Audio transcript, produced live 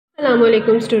Assalamu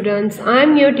alaikum students, I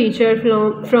am your teacher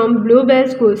from Bluebell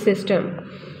School System.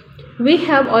 We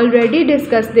have already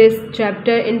discussed this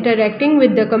chapter interacting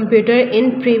with the computer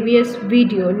in previous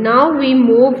video. Now we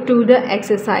move to the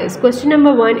exercise. Question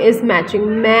number 1 is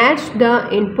matching. Match the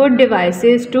input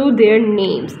devices to their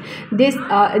names. These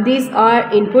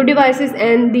are input devices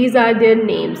and these are their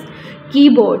names.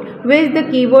 Keyboard. Where is the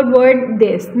keyboard word?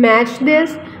 This. Match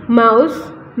this.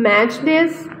 Mouse. Match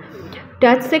this.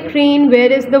 Touch screen,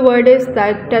 where is the word is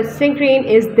that touch screen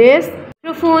is this.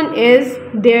 Microphone is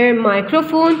their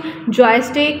microphone.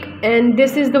 Joystick, and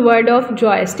this is the word of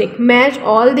joystick. Match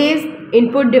all these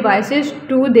input devices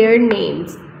to their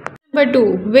names. Number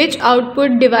 2, which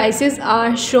output devices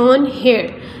are shown here?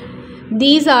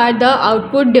 These are the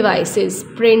output devices: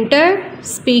 printer,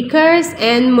 speakers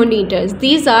and monitors.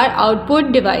 These are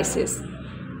output devices.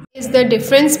 Is the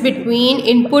difference between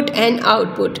input and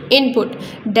output. Input,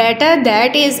 data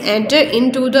that is entered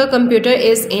into the computer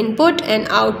is input, and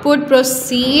output,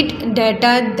 proceed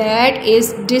data that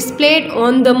is displayed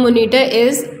on the monitor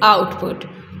is output.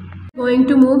 Going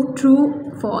to move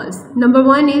true, false. Number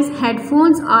 1 is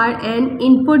headphones are an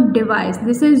input device.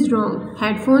 This is wrong.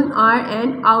 Headphones are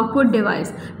an output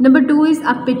device. Number 2 is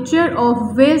a picture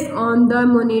of Wiz on the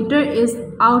monitor is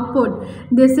output.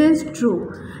 This is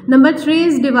true. Number 3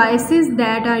 is devices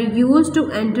that are used to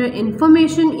enter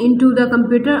information into the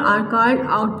computer are called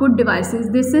output devices.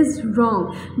 This is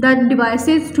wrong. The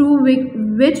devices through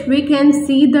which we can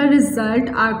see the result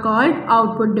are called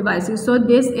output devices. So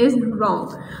this is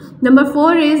wrong. Number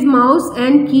 4 is mouse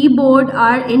and keyboard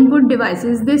are input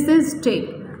devices. This is tick.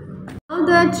 Now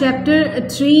the chapter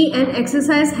 3 and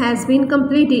exercise has been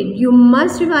completed. You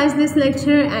must revise this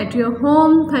lecture at your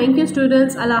home. Thank you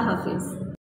students. Allah Hafiz.